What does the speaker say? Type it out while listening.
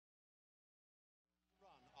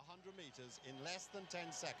100 meters in less than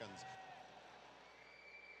 10 seconds.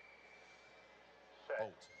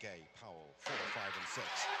 Bolt, Gay, Powell, 4, 5 and 6.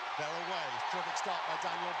 They're away. Terrific start by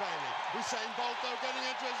Daniel Bailey. Usain Bolt, though, getting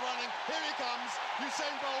into his running. Here he comes.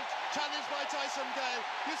 Usain Bolt, challenged by Tyson Gay.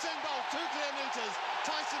 Usain Bolt, 2 clear meters.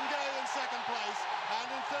 Tyson Gay in second place. And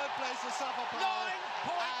in third place, Asafa Powell.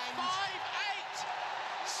 9.58!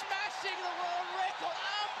 Smashing the world record.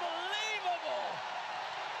 Unbelievable!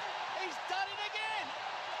 He's done it again.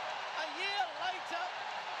 A year later,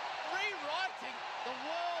 rewriting the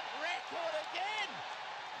world record again.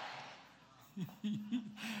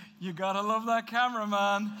 You gotta love that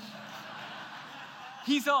cameraman.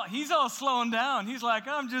 He's all slowing down. He's like,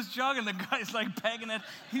 I'm just jogging. The guy's like pegging it.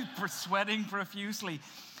 He's sweating profusely.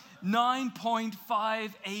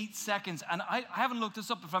 9.58 seconds. And I haven't looked this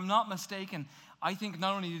up. If I'm not mistaken, I think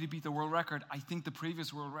not only did he beat the world record, I think the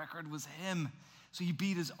previous world record was him. So he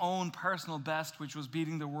beat his own personal best, which was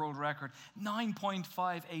beating the world record.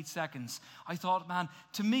 9.58 seconds. I thought, man,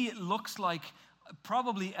 to me it looks like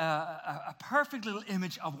probably a perfect little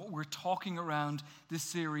image of what we're talking around this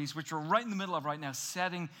series, which we're right in the middle of right now,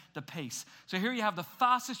 setting the pace. So here you have the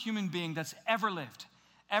fastest human being that's ever lived,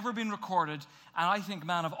 ever been recorded. And I think,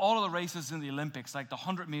 man, of all of the races in the Olympics, like the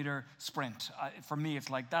 100-meter sprint, for me, it's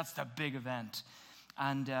like that's the big event.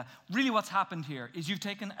 And really what's happened here is you've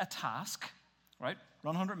taken a task, right?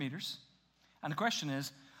 Run 100 meters. And the question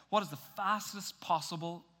is, what is the fastest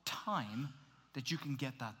possible time that you can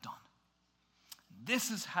get that done?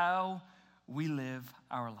 This is how we live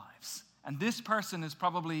our lives. And this person is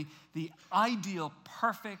probably the ideal,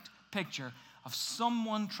 perfect picture of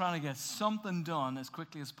someone trying to get something done as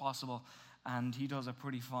quickly as possible, and he does a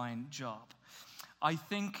pretty fine job. I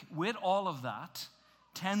think with all of that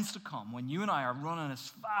tends to come when you and I are running as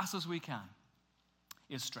fast as we can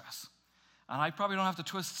is stress. And I probably don't have to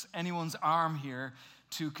twist anyone's arm here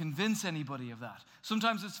to convince anybody of that.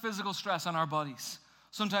 Sometimes it's physical stress on our bodies.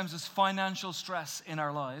 Sometimes it's financial stress in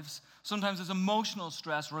our lives. Sometimes it's emotional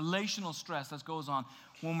stress, relational stress that goes on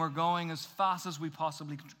when we're going as fast as we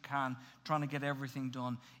possibly can, trying to get everything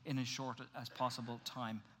done in as short as possible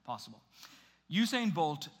time possible. Usain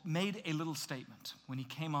Bolt made a little statement when he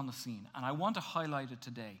came on the scene, and I want to highlight it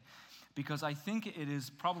today because I think it is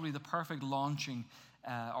probably the perfect launching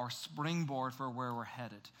or springboard for where we're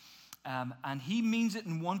headed. And he means it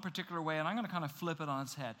in one particular way, and I'm going to kind of flip it on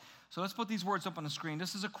its head. So let's put these words up on the screen.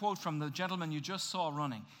 This is a quote from the gentleman you just saw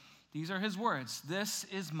running. These are his words. This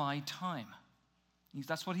is my time.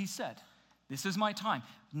 That's what he said. This is my time.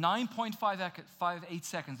 9.58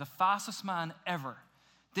 seconds, the fastest man ever.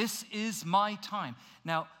 This is my time.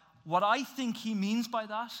 Now, what I think he means by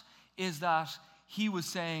that is that he was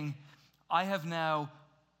saying, I have now,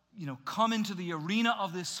 come into the arena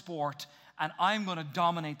of this sport, and I'm going to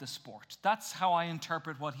dominate the sport. That's how I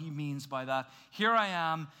interpret what he means by that. Here I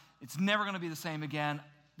am. It's never going to be the same again.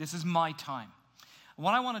 This is my time. And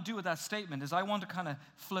what I want to do with that statement is I want to kind of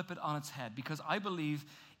flip it on its head because I believe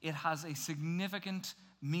it has a significant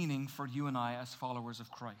meaning for you and I as followers of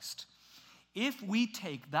Christ. If we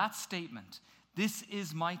take that statement, this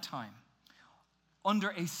is my time, under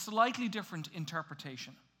a slightly different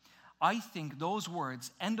interpretation, I think those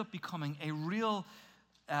words end up becoming a real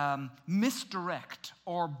misdirect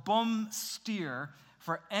or bum steer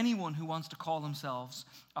for anyone who wants to call themselves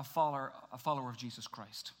a follower of Jesus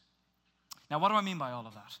Christ. Now, what do I mean by all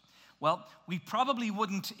of that? Well, we probably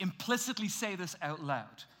wouldn't implicitly say this out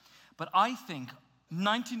loud, but I think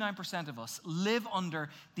 99% of us live under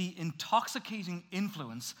the intoxicating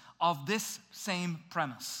influence of this same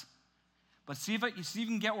premise. But see if you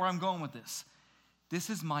can get where I'm going with this. This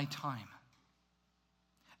is my time.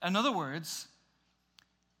 In other words,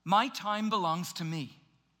 my time belongs to me.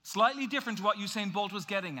 Slightly different to what Usain Bolt was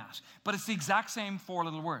getting at, but it's the exact same 4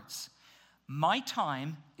 little words. My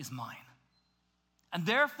time is mine. And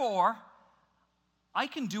therefore, I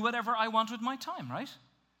can do whatever I want with my time, right?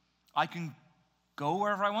 I can go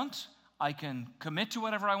wherever I want. I can commit to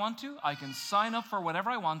whatever I want to. I can sign up for whatever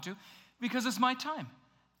I want to because it's my time.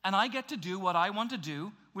 And I get to do what I want to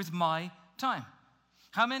do with my time.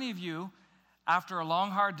 How many of you, after a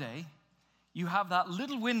long, hard day, you have that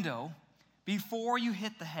little window before you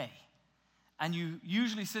hit the hay? And you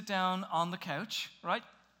usually sit down on the couch, right?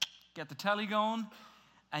 Get the telly going,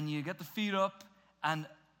 and you get the feet up, and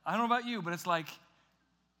I don't know about you, but it's like,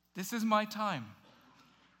 this is my time.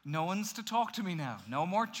 No one's to talk to me now. No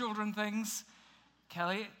more children things.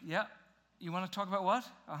 Kelly, yeah, you want to talk about what?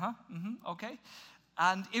 Okay.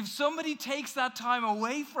 And if somebody takes that time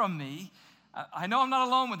away from me, I know I'm not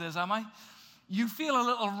alone with this, am I? You feel a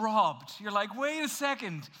little robbed. You're like, wait a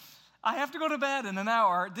second. I have to go to bed in an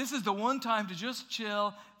hour. This is the one time to just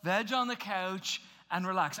chill, veg on the couch, and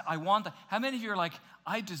relax. I want that. How many of you are like,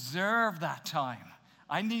 I deserve that time.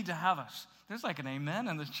 I need to have it. There's like an amen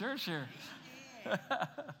in the church here.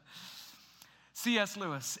 C.S.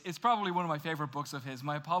 Lewis is probably one of my favorite books of his.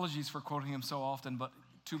 My apologies for quoting him so often, but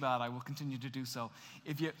too bad, I will continue to do so.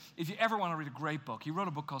 If you ever want to read a great book, he wrote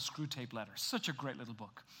a book called Screwtape Letters. Such a great little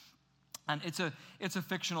book. And it's a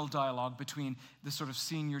fictional dialogue between this sort of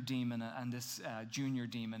senior demon and this junior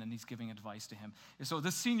demon, and he's giving advice to him. So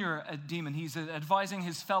this senior demon, he's advising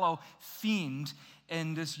his fellow fiend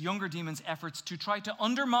in this younger demon's efforts to try to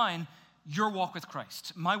undermine your walk with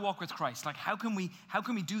Christ, my walk with Christ. Like, how can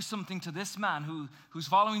we do something to this man who's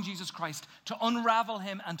following Jesus Christ to unravel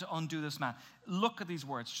him and to undo this man? Look at these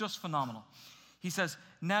words, just phenomenal. He says,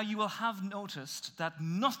 now you will have noticed that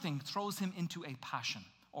nothing throws him into a passion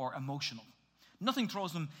or emotional. Nothing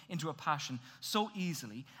throws him into a passion so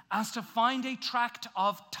easily as to find a tract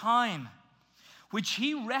of time, which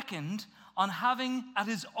he reckoned on having at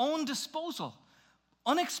his own disposal,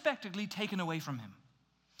 unexpectedly taken away from him.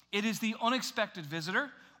 It is the unexpected visitor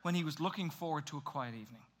when he was looking forward to a quiet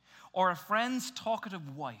evening, or a friend's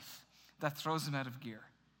talkative wife that throws him out of gear.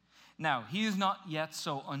 Now, he is not yet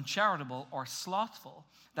so uncharitable or slothful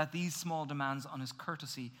that these small demands on his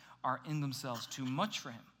courtesy are in themselves too much for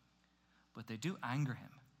him, but they do anger him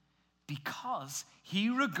because he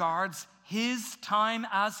regards his time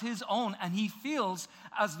as his own and he feels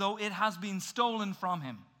as though it has been stolen from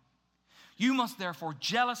him. You must therefore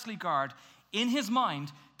jealously guard in his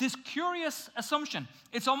mind this curious assumption.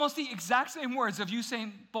 It's almost the exact same words of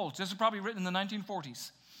Usain Bolt. This was probably written in the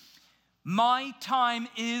 1940s. My time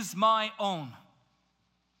is my own.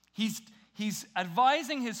 He's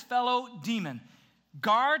advising his fellow demon,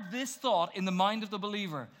 guard this thought in the mind of the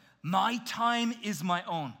believer. My time is my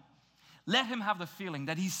own. Let him have the feeling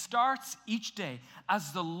that he starts each day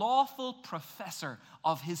as the lawful professor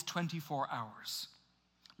of his 24 hours.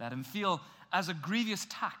 Let him feel as a grievous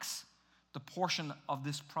tax the portion of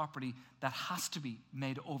this property that has to be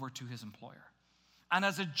made over to his employer, and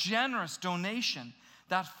as a generous donation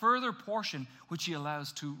that further portion which he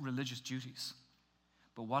allows to religious duties.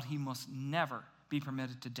 But what he must never be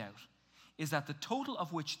permitted to doubt is that the total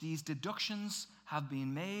of which these deductions have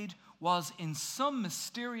been made was in some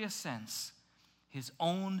mysterious sense his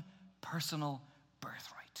own personal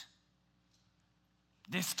birthright.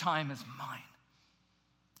 This time is mine.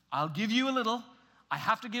 I'll give you a little. I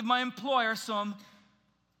have to give my employer some,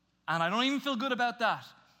 and I don't even feel good about that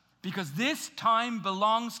because this time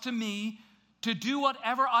belongs to me to do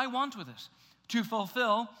whatever I want with it, to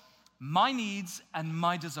fulfill my needs and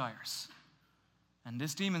my desires. And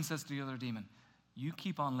this demon says to the other demon, you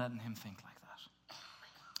keep on letting him think like that.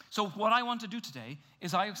 So what I want to do today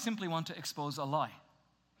is I simply want to expose a lie.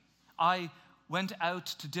 I went out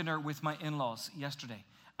to dinner with my in-laws yesterday,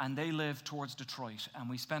 and they live towards Detroit, and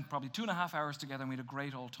we spent probably 2.5 hours together, and we had a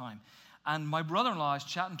great old time. And my brother-in-law, I was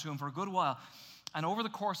chatting to him for a good while, and over the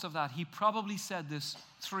course of that, he probably said this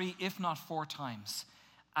 3, if not 4 times.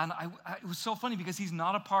 And it was so funny because he's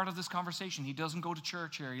not a part of this conversation. He doesn't go to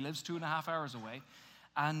church here. He lives 2.5 hours away.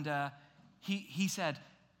 And he said,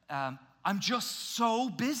 I'm just so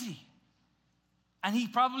busy. And he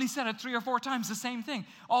probably said it 3 or 4 times, the same thing.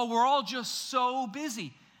 Oh, we're all just so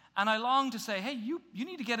busy. And I long to say, hey, you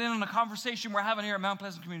need to get in on a conversation we're having here at Mount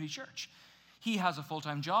Pleasant Community Church. He has a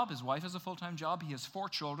full-time job. His wife has a full-time job. He has 4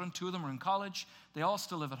 children. 2 of them are in college. They all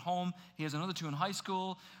still live at home. He has another 2 in high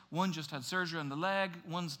school. One just had surgery on the leg.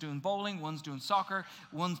 One's doing bowling. One's doing soccer.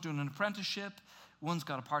 One's doing an apprenticeship. One's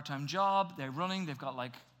got a part-time job. They're running. They've got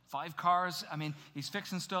like 5 cars. I mean, he's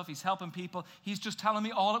fixing stuff. He's helping people. He's just telling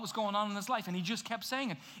me all that was going on in his life. And he just kept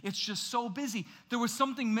saying it. It's just so busy. There was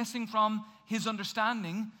something missing from his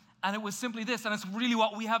understanding. And it was simply this. And it's really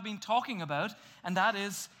what we have been talking about. And that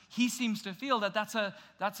is, he seems to feel that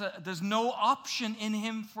there's no option in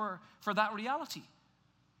him for that reality.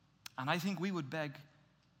 And I think we would beg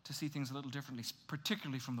to see things a little differently,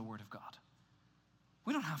 particularly from the Word of God.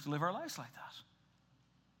 We don't have to live our lives like that.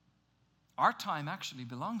 Our time actually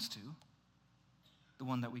belongs to the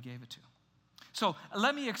one that we gave it to. So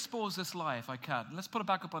let me expose this lie if I can. Let's put it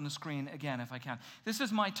back up on the screen again if I can. This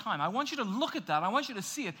is my time. I want you to look at that. I want you to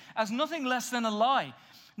see it as nothing less than a lie.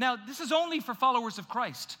 Now, this is only for followers of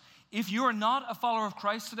Christ. If you are not a follower of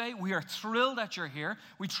Christ today, we are thrilled that you're here.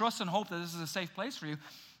 We trust and hope that this is a safe place for you.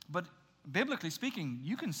 But biblically speaking,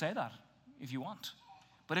 you can say that if you want.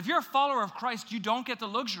 But if you're a follower of Christ, you don't get the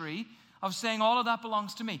luxury of saying all of that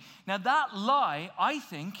belongs to me. Now, that lie, I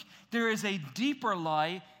think there is a deeper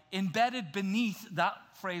lie embedded beneath that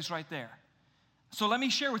phrase right there. So let me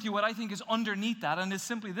share with you what I think is underneath that, and it's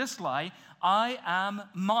simply this lie: I am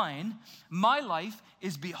mine. My life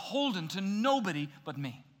is beholden to nobody but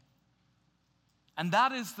me. And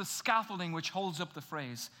that is the scaffolding which holds up the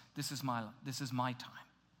phrase, this is my time.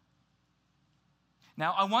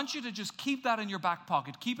 Now, I want you to just keep that in your back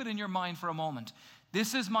pocket. Keep it in your mind for a moment.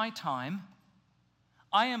 This is my time.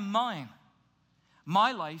 I am mine.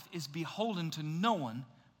 My life is beholden to no one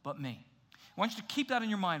but me. I want you to keep that in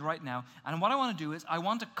your mind right now. And what I want to do is I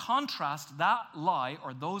want to contrast that lie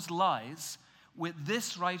or those lies with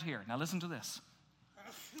this right here. Now listen to this.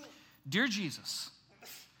 Dear Jesus,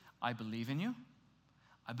 I believe in you.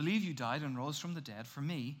 I believe you died and rose from the dead for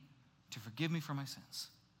me to forgive me for my sins.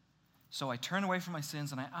 So I turn away from my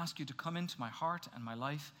sins and I ask you to come into my heart and my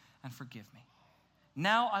life and forgive me.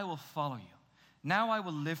 Now I will follow you. Now I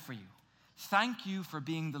will live for you. Thank you for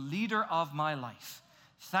being the leader of my life.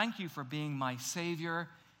 Thank you for being my Savior.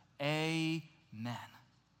 Amen.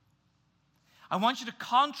 I want you to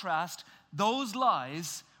contrast those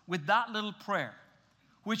lies with that little prayer,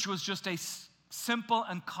 which was just a simple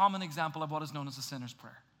and common example of what is known as a sinner's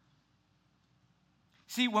prayer.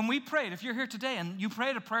 See, when we prayed, if you're here today and you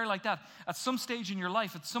prayed a prayer like that at some stage in your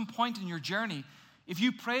life, at some point in your journey, if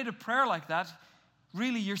you prayed a prayer like that,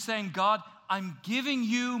 really you're saying, God, I'm giving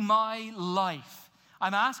you my life.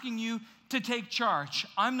 I'm asking you to take charge.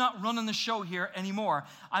 I'm not running the show here anymore.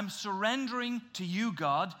 I'm surrendering to you,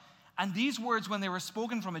 God. And these words, when they were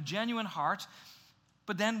spoken from a genuine heart,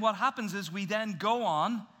 but then what happens is we then go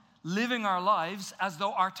on living our lives as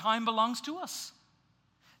though our time belongs to us.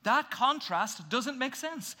 That contrast doesn't make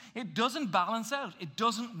sense. It doesn't balance out. It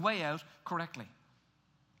doesn't weigh out correctly.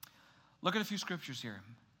 Look at a few scriptures here.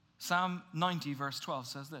 Psalm 90 verse 12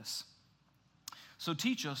 says this. So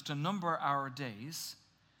teach us to number our days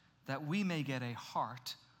that we may get a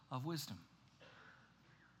heart of wisdom.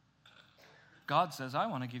 God says, I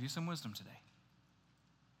want to give you some wisdom today.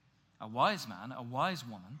 A wise man, a wise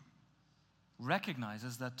woman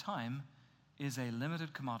recognizes that time is a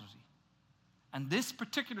limited commodity. And this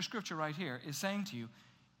particular scripture right here is saying to you,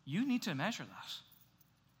 you need to measure that.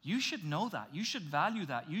 You should know that. You should value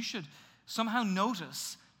that. You should somehow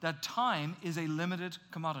notice that time is a limited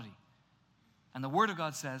commodity. And the Word of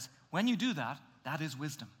God says, when you do that, that is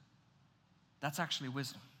wisdom. That's actually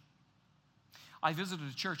wisdom. I visited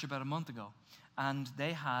a church about a month ago, and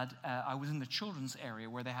they had, I was in the children's area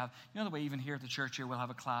where they have, you know the way even here at the church here we'll have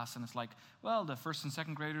a class and it's like, well, the first and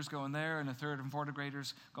second graders go in there and the third and fourth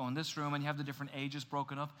graders go in this room, and you have the different ages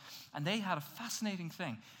broken up. And they had a fascinating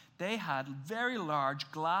thing. They had very large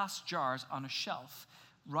glass jars on a shelf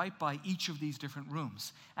right by each of these different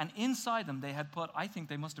rooms. And inside them they had put, I think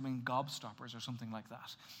they must have been gobstoppers or something like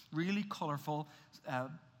that. Really colorful,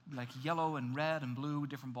 like yellow and red and blue,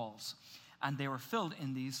 different balls. And they were filled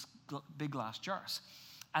in these big glass jars.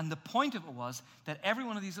 And the point of it was that every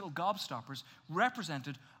one of these little gobstoppers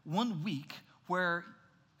represented 1 week where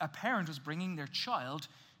a parent was bringing their child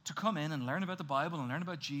to come in and learn about the Bible and learn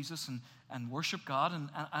about Jesus and worship God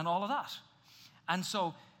and all of that. And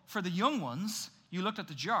so for the young ones, you looked at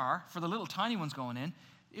the jar, for the little tiny ones going in,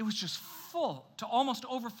 it was just full to almost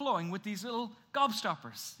overflowing with these little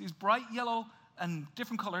gobstoppers, these bright yellow and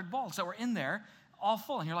different colored balls that were in there, all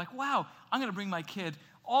full. And you're like, wow, I'm going to bring my kid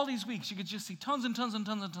all these weeks. You could just see tons and tons and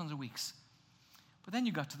tons and tons of weeks. But then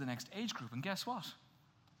you got to the next age group, and guess what?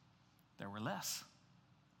 There were less.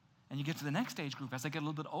 And you get to the next age group as they get a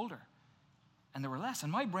little bit older, and there were less.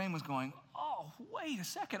 And my brain was going, oh, wait a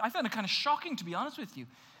second. I found it kind of shocking, to be honest with you.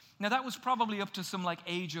 Now, that was probably up to some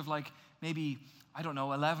age of maybe, I don't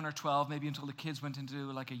know, 11 or 12, maybe until the kids went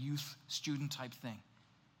into a youth student type thing.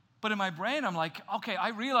 But in my brain, I'm like, okay, I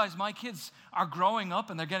realize my kids are growing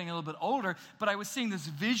up and they're getting a little bit older, but I was seeing this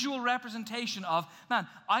visual representation of, man,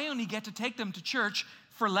 I only get to take them to church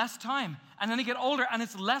for less time. And then they get older and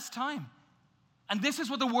it's less time. And this is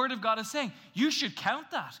what the Word of God is saying. You should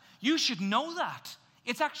count that. You should know that.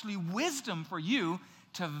 It's actually wisdom for you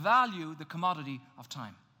to value the commodity of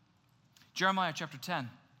time. Jeremiah chapter 10.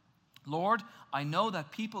 Lord, I know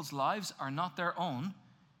that people's lives are not their own.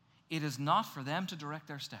 It is not for them to direct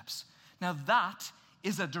their steps. Now that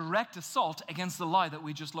is a direct assault against the lie that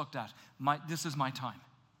we just looked at. This is my time.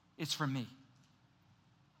 It's for me.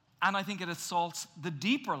 And I think it assaults the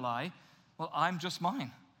deeper lie, well, I'm just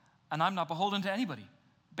mine, and I'm not beholden to anybody.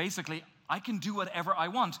 Basically, I can do whatever I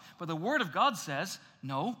want. But the Word of God says,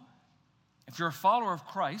 no, if you're a follower of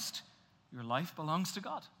Christ, your life belongs to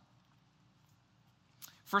God.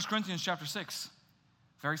 1 Corinthians chapter 6,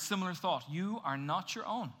 very similar thought. You are not your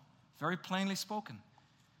own. Very plainly spoken.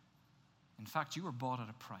 In fact, you were bought at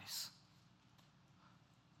a price.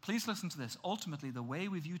 Please listen to this. Ultimately, the way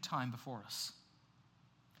we view time before us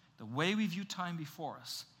the way we view time before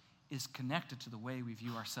us is connected to the way we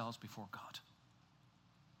view ourselves before God.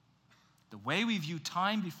 The way we view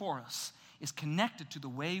time before us is connected to the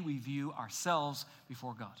way we view ourselves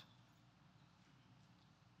before God.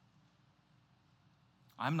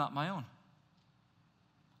 I'm not my own.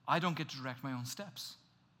 I don't get to direct my own steps.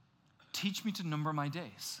 Teach me to number my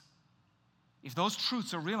days. If those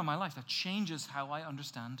truths are real in my life, that changes how I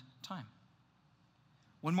understand time.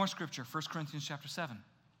 One more scripture, 1 Corinthians chapter 7.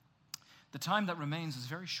 The time that remains is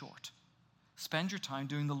very short. Spend your time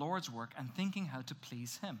doing the Lord's work and thinking how to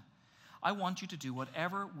please Him. I want you to do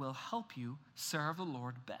whatever will help you serve the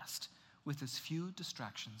Lord best with as few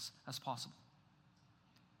distractions as possible.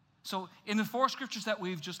 So in the 4 scriptures that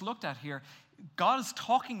we've just looked at here, God is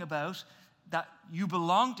talking about that you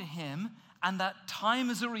belong to Him and that time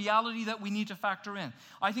is a reality that we need to factor in.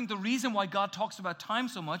 I think the reason why God talks about time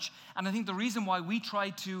so much, and I think the reason why we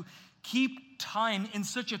try to keep time in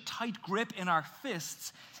such a tight grip in our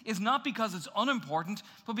fists, is not because it's unimportant,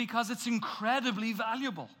 but because it's incredibly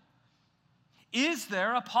valuable. Is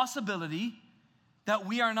there a possibility that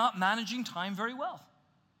we are not managing time very well?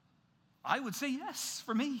 I would say yes,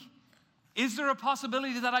 for me. Is there a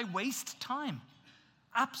possibility that I waste time?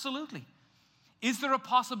 Absolutely. Is there a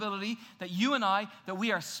possibility that you and I, that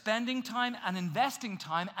we are spending time and investing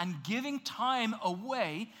time and giving time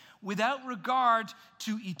away without regard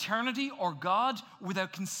to eternity or God,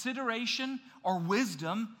 without consideration or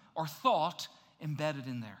wisdom or thought embedded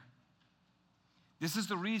in there? This is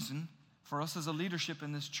the reason for us as a leadership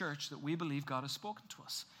in this church that we believe God has spoken to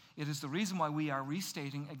us. It is the reason why we are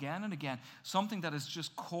restating again and again something that is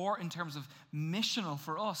just core in terms of missional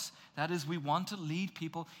for us. That is, we want to lead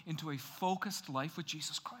people into a focused life with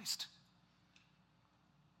Jesus Christ.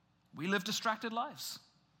 We live distracted lives.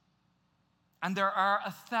 And there are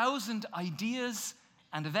 1,000 ideas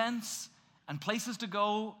and events and places to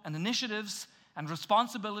go and initiatives and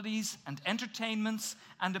responsibilities and entertainments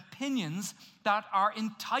and opinions that are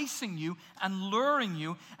enticing you and luring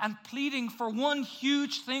you and pleading for one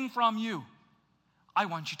huge thing from you. I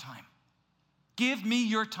want your time. Give me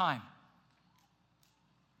your time.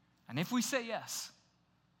 And if we say yes,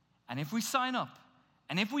 and if we sign up,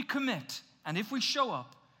 and if we commit, and if we show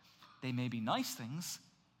up, they may be nice things,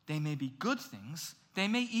 they may be good things, they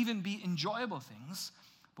may even be enjoyable things,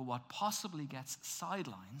 but what possibly gets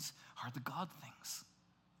sidelines are the God things.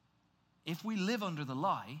 If we live under the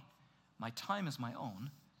lie, my time is my own,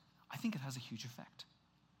 I think it has a huge effect.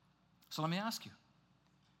 So let me ask you,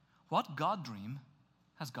 what God dream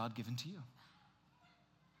has God given to you?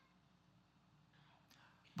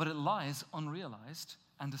 But it lies unrealized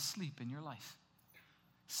and asleep in your life.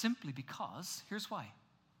 Simply because, here's why,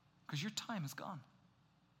 because your time is gone.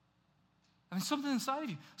 I mean, something inside of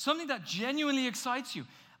you, something that genuinely excites you.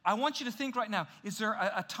 I want you to think right now, is there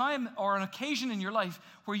a time or an occasion in your life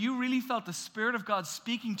where you really felt the Spirit of God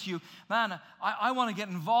speaking to you? Man, I want to get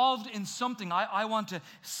involved in something. I want to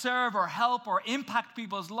serve or help or impact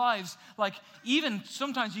people's lives. Like even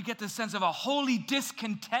sometimes you get this sense of a holy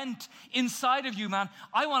discontent inside of you, man.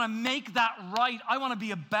 I want to make that right. I want to be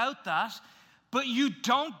about that. But you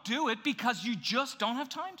don't do it because you just don't have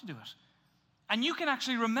time to do it. And you can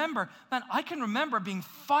actually remember, man, I can remember being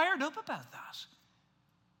fired up about that.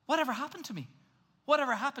 Whatever happened to me?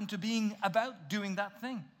 Whatever happened to being about doing that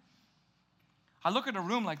thing? I look at a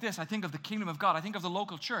room like this, I think of the kingdom of God, I think of the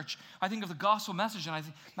local church, I think of the gospel message, and I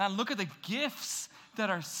think, man, look at the gifts that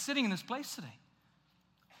are sitting in this place today.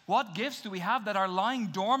 What gifts do we have that are lying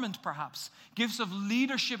dormant, perhaps? Gifts of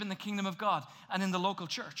leadership in the kingdom of God and in the local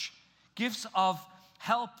church. Gifts of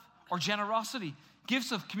help or generosity.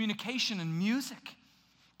 Gifts of communication and music.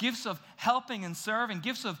 Gifts of helping and serving,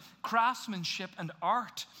 gifts of craftsmanship and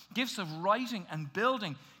art, gifts of writing and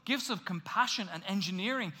building, gifts of compassion and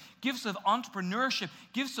engineering, gifts of entrepreneurship,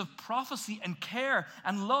 gifts of prophecy and care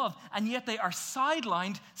and love, and yet they are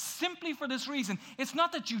sidelined simply for this reason. It's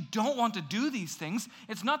not that you don't want to do these things.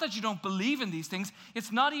 It's not that you don't believe in these things.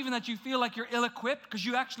 It's not even that you feel like you're ill-equipped because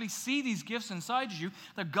you actually see these gifts inside you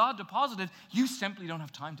that God deposited. You simply don't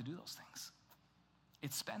have time to do those things.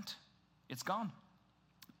 It's spent. It's gone.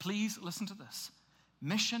 Please listen to this.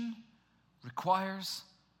 Mission requires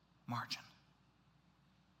margin.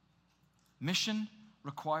 Mission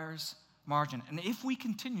requires margin. And if we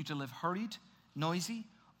continue to live hurried, noisy,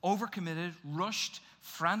 overcommitted, rushed,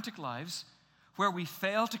 frantic lives where we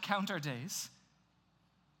fail to count our days,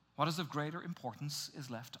 what is of greater importance is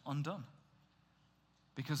left undone.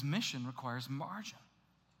 Because mission requires margin.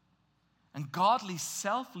 And godly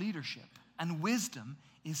self-leadership and wisdom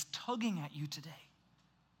is tugging at you today.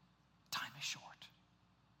 Time is short.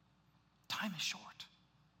 Time is short.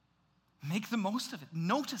 Make the most of it.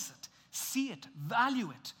 Notice it. See it.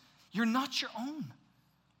 Value it. You're not your own.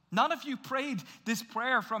 Not if you prayed this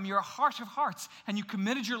prayer from your heart of hearts and you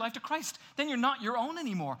committed your life to Christ. Then you're not your own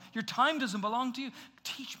anymore. Your time doesn't belong to you.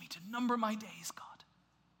 Teach me to number my days, God.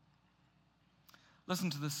 Listen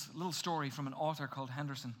to this little story from an author called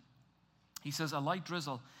Henderson. He says, a light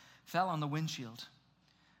drizzle fell on the windshield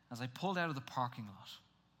as I pulled out of the parking lot.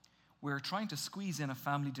 We were trying to squeeze in a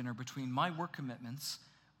family dinner between my work commitments,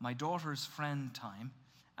 my daughter's friend time,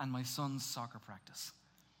 and my son's soccer practice.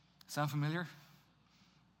 Sound familiar?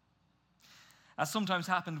 As sometimes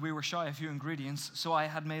happened, we were shy a few ingredients, so I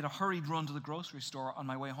had made a hurried run to the grocery store on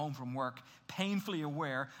my way home from work, painfully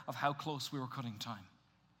aware of how close we were cutting time.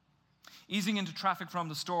 Easing into traffic from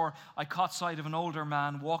the store, I caught sight of an older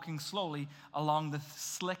man walking slowly along the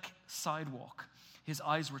slick sidewalk. His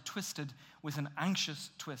eyes were twisted with an anxious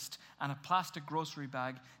twist, and a plastic grocery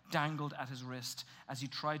bag dangled at his wrist as he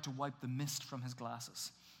tried to wipe the mist from his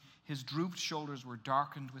glasses. His drooped shoulders were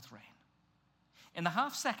darkened with rain. In the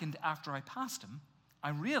half second after I passed him, I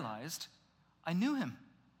realized I knew him.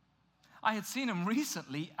 I had seen him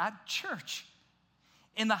recently at church.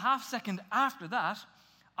 In the half second after that,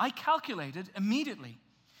 I calculated immediately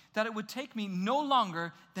that it would take me no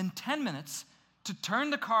longer than 10 minutes to turn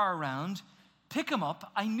the car around, pick him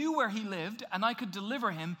up. I knew where he lived, and I could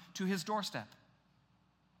deliver him to his doorstep.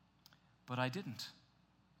 But I didn't.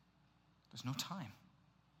 There's no time.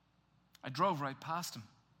 I drove right past him.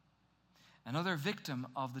 Another victim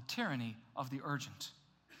of the tyranny of the urgent.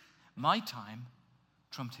 My time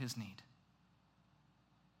trumped his need.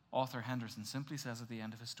 Author Henderson simply says at the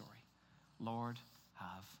end of his story, Lord,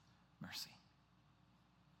 have mercy.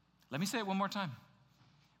 Let me say it one more time.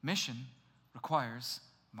 Mission requires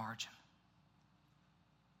margin.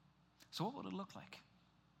 So what would it look like?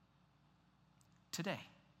 Today.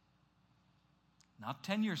 Not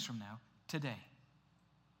 10 years from now, today.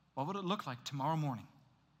 What would it look like tomorrow morning?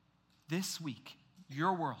 This week,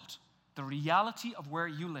 your world, the reality of where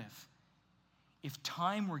you live, if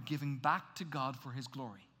time were given back to God for his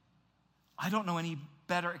glory. I don't know any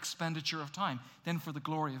better expenditure of time than for the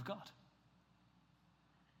glory of God.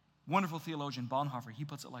 Wonderful theologian Bonhoeffer, he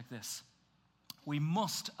puts it like this. We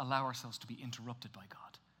must allow ourselves to be interrupted by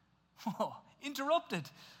God. Oh, interrupted.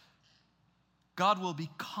 God will be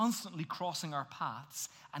constantly crossing our paths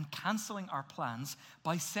and canceling our plans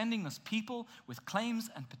by sending us people with claims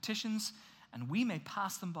and petitions, and we may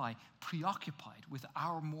pass them by, preoccupied with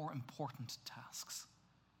our more important tasks.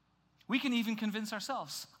 We can even convince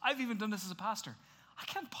ourselves. I've even done this as a pastor. I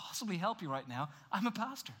can't possibly help you right now. I'm a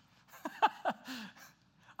pastor.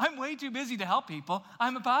 I'm way too busy to help people.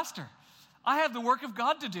 I'm a pastor. I have the work of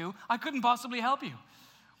God to do. I couldn't possibly help you.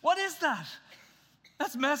 What is that?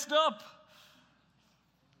 That's messed up.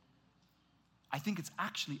 I think it's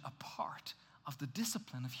actually a part of the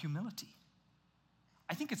discipline of humility.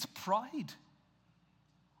 I think it's pride.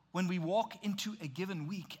 When we walk into a given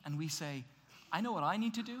week and we say, I know what I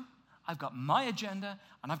need to do. I've got my agenda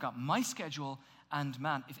and I've got my schedule. And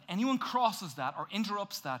man, if anyone crosses that or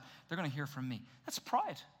interrupts that, they're going to hear from me. That's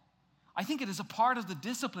pride. I think it is a part of the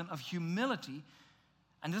discipline of humility.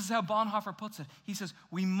 And this is how Bonhoeffer puts it. He says,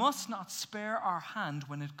 we must not spare our hand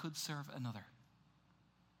when it could serve another.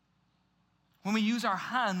 When we use our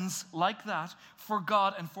hands like that for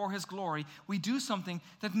God and for his glory, we do something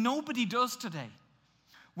that nobody does today.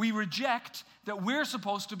 We reject that we're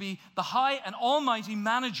supposed to be the high and almighty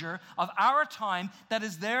manager of our time that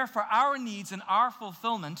is there for our needs and our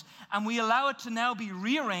fulfillment, and we allow it to now be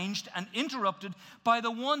rearranged and interrupted by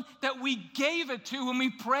the one that we gave it to when we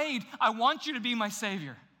prayed, I want you to be my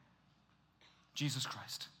Savior, Jesus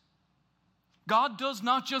Christ. God does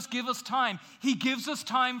not just give us time, he gives us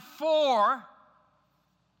time for.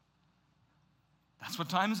 That's what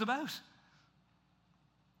time is about.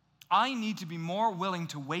 I need to be more willing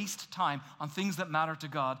to waste time on things that matter to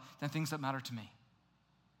God than things that matter to me.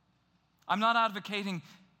 I'm not advocating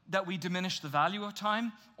that we diminish the value of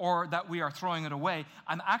time or that we are throwing it away.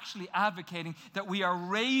 I'm actually advocating that we are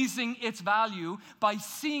raising its value by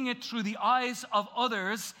seeing it through the eyes of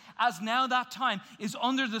others, as now that time is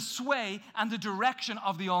under the sway and the direction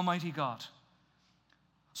of the Almighty God.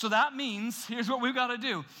 So that means, here's what we've got to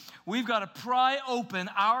do. We've got to pry open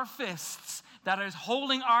our fists that is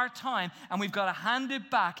holding our time, and we've got to hand it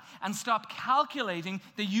back and stop calculating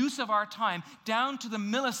the use of our time down to the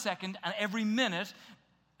millisecond and every minute,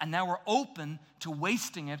 and now we're open to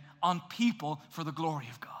wasting it on people for the glory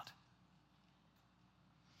of God.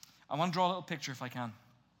 I want to draw a little picture if I can.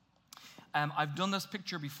 I've done this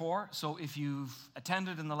picture before, so if you've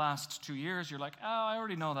attended in the last 2 years, you're like, oh, I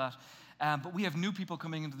already know that. But we have new people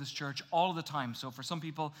coming into this church all of the time. So for some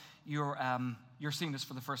people, you're seeing this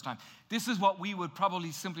for the first time. This is what we would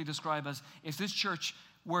probably simply describe as, if this church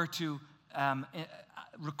were to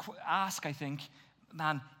ask, I think,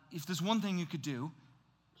 man, if there's one thing you could do,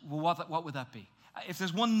 well, what would that be? If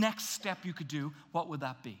there's one next step you could do, what would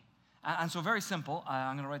that be? And so very simple.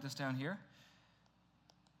 I'm going to write this down here.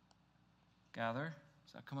 Gather.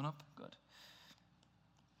 Is that coming up? Good.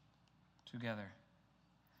 Together.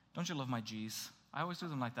 Don't you love my G's? I always do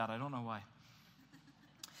them like that. I don't know why.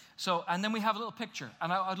 So, and then we have a little picture.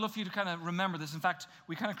 And I'd love for you to kind of remember this. In fact,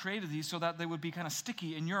 we kind of created these so that they would be kind of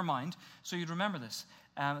sticky in your mind, so you'd remember this.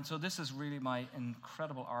 And so this is really my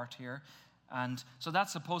incredible art here. And so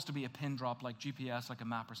that's supposed to be a pin drop, like GPS, like a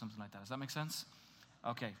map or something like that. Does that make sense?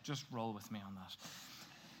 Okay, just roll with me on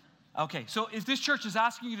that. Okay, so if this church is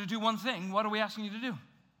asking you to do one thing, what are we asking you to do?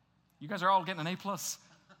 You guys are all getting an A+.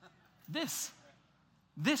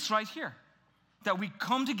 This right here. That we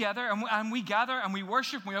come together and we gather and we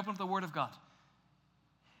worship and we open up the Word of God.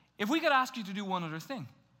 If we could ask you to do one other thing,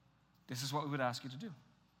 this is what we would ask you to do.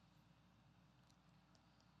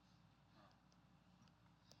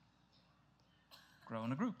 Grow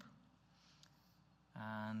in a group.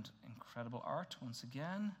 And incredible art once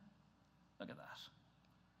again. Look at that.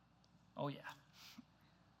 Oh yeah.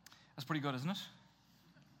 That's pretty good, isn't it?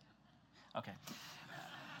 Okay.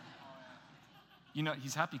 You know,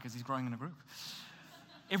 he's happy because he's growing in a group.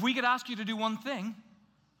 If we could ask you to do one thing,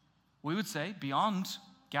 we would say, beyond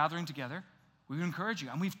gathering together, we would encourage you.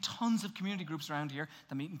 And we have tons of community groups around here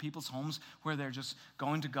that meet in people's homes where they're just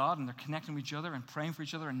going to God and they're connecting with each other and praying for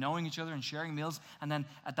each other and knowing each other and sharing meals. And then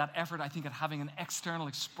at that effort, I think, at having an external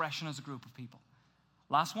expression as a group of people.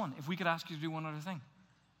 Last one, if we could ask you to do one other thing.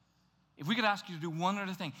 If we could ask you to do one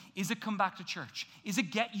other thing, is it come back to church? Is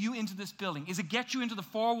it get you into this building? Is it get you into the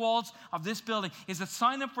four walls of this building? Is it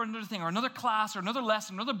sign up for another thing or another class or another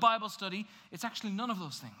lesson, another Bible study? It's actually none of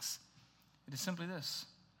those things. It is simply this.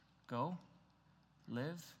 Go,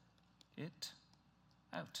 live it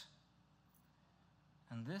out.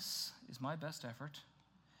 And this is my best effort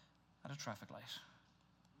at a traffic light.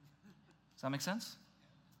 Does that make sense?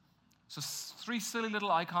 So 3 silly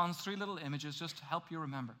little icons, 3 little images just to help you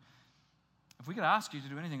remember. If we could ask you to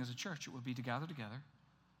do anything as a church, it would be to gather together,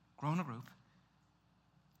 grow in a group.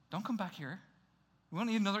 Don't come back here. We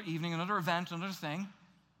won't need another evening, another event, another thing.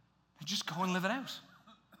 Just go and live it out.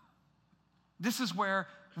 This is where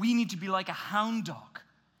we need to be like a hound dog.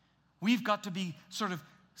 We've got to be sort of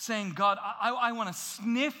saying, God, I want to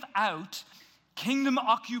sniff out kingdom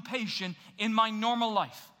occupation in my normal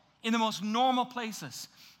life, in the most normal places.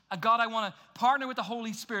 God, I want to partner with the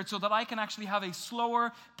Holy Spirit so that I can actually have a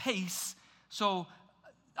slower pace, so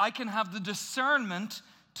I can have the discernment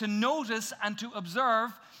to notice and to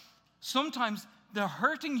observe sometimes the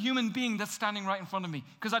hurting human being that's standing right in front of me.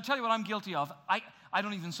 Because I tell you what I'm guilty of. I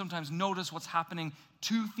don't even sometimes notice what's happening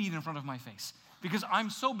 2 feet in front of my face. Because I'm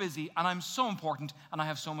so busy and I'm so important and I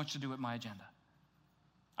have so much to do with my agenda.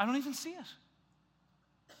 I don't even see it.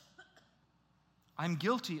 I'm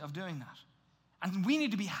guilty of doing that. And we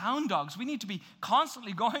need to be hound dogs. We need to be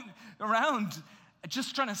constantly going around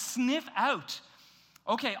just trying to sniff out.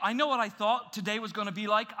 Okay, I know what I thought today was going to be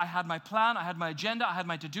like. I had my plan, I had my agenda, I had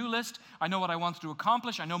my to-do list. I know what I wanted to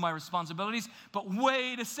accomplish. I know my responsibilities. But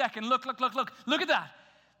wait a second. Look at that.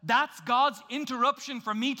 That's God's interruption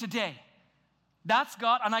for me today. That's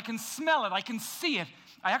God, and I can smell it. I can see it.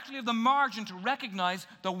 I actually have the margin to recognize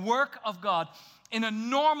the work of God in a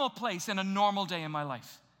normal place, in a normal day in my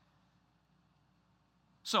life.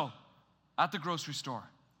 So, at the grocery store,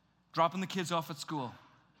 dropping the kids off at school,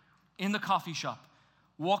 in the coffee shop,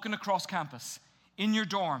 walking across campus, in your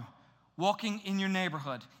dorm, walking in your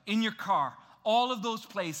neighborhood, in your car, all of those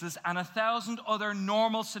places and 1,000 other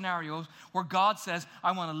normal scenarios where God says,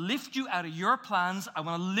 I want to lift you out of your plans, I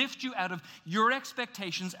want to lift you out of your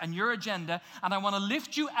expectations and your agenda, and I want to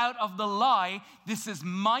lift you out of the lie, this is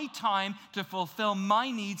my time to fulfill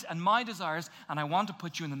my needs and my desires, and I want to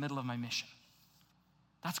put you in the middle of my mission.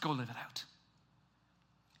 Let's go live it out.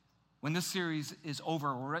 When this series is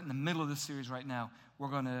over, we're right in the middle of this series right now, we're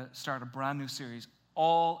going to start a brand new series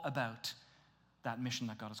all about that mission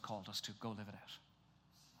that God has called us to. Go live it out.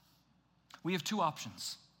 We have 2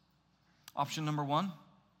 options. Option number 1,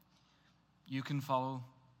 you can follow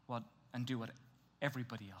and do what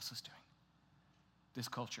everybody else is doing. This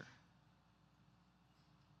culture.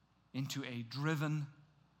 Into a driven,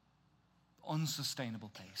 unsustainable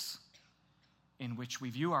place in which we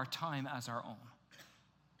view our time as our own.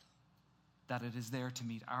 That it is there to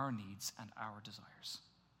meet our needs and our desires.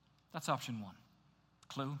 That's option 1.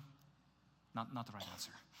 Clue? Not the right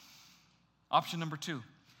answer. Option number 2.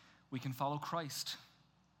 we can follow Christ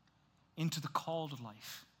into the call to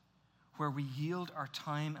life, where we yield our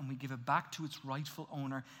time and we give it back to its rightful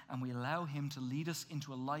owner, and we allow him to lead us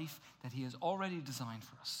into a life that he has already designed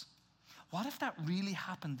for us. What if that really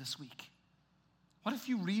happened this week? What if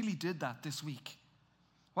you really did that this week?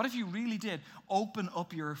 What if you really did open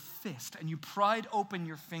up your fist and you pried open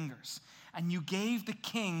your fingers and you gave the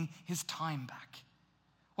king his time back?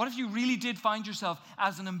 What if you really did find yourself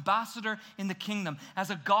as an ambassador in the kingdom, as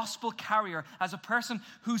a gospel carrier, as a person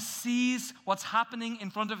who sees what's happening in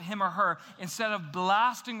front of him or her instead of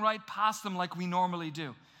blasting right past them like we normally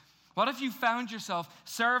do? What if you found yourself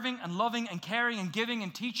serving and loving and caring and giving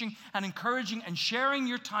and teaching and encouraging and sharing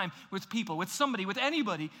your time with people, with somebody, with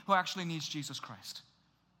anybody who actually needs Jesus Christ?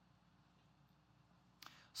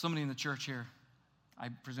 Somebody in the church here, I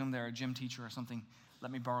presume they're a gym teacher or something. Let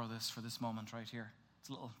me borrow this for this moment right here. It's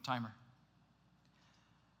a little timer.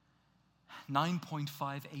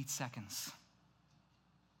 9.58 seconds.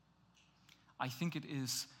 I think it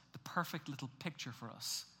is the perfect little picture for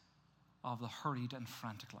us of the hurried and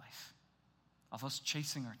frantic life, of us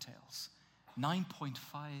chasing our tails.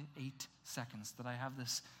 9.58 seconds that I have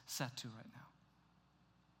this set to right now.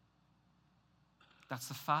 That's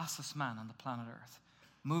the fastest man on the planet Earth,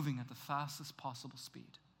 moving at the fastest possible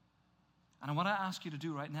speed. And what I ask you to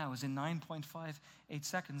do right now is in 9.58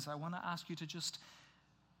 seconds, I want to ask you to just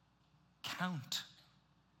count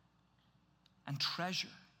and treasure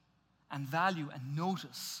and value and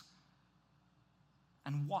notice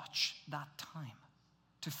and watch that time,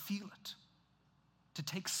 to feel it, to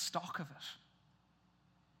take stock of it.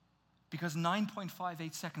 Because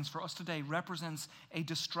 9.58 seconds for us today represents a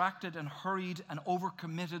distracted and hurried and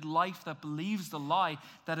overcommitted life that believes the lie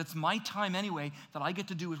that it's my time anyway, that I get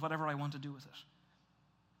to do with whatever I want to do with it.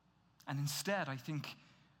 And instead, I think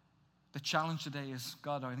the challenge today is,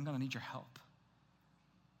 God, I think I'm going to need your help.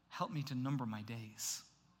 Help me to number my days.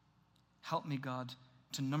 Help me, God,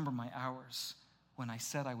 to number my hours when I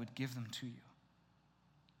said I would give them to you.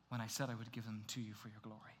 When I said I would give them to you for your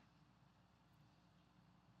glory.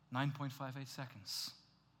 9.58 seconds.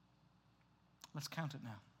 Let's count it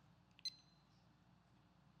now.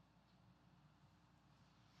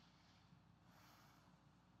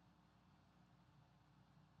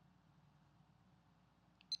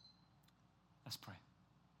 Let's pray.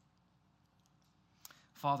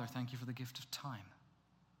 Father, thank you for the gift of time.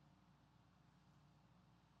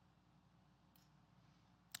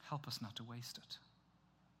 Help us not to waste it.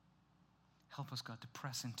 Help us, God, to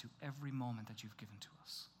press into every moment that you've given to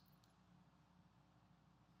us.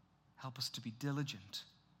 Help us to be diligent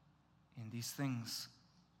in these things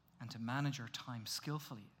and to manage our time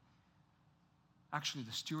skillfully. Actually,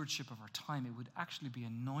 the stewardship of our time, it would actually be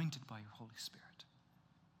anointed by your Holy Spirit.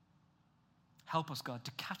 Help us, God,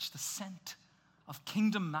 to catch the scent of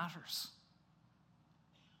kingdom matters.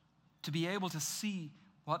 To be able to see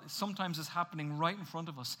what sometimes is happening right in front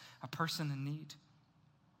of us, a person in need.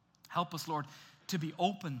 Help us, Lord, to be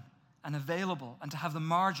open and available and to have the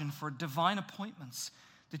margin for divine appointments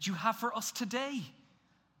that you have for us today.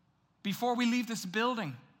 Before we leave this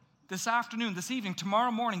building, this afternoon, this evening,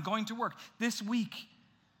 tomorrow morning, going to work, this week.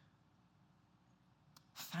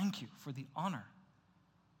 Thank you for the honor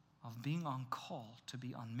of being on call to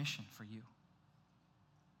be on mission for you.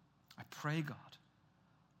 I pray, God,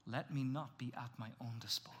 let me not be at my own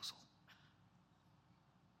disposal.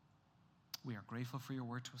 We are grateful for your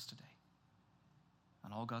word to us today.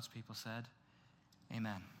 And all God's people said,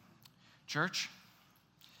 amen. Church,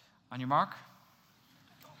 on your mark,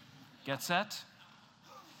 get set,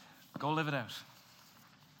 go live it out.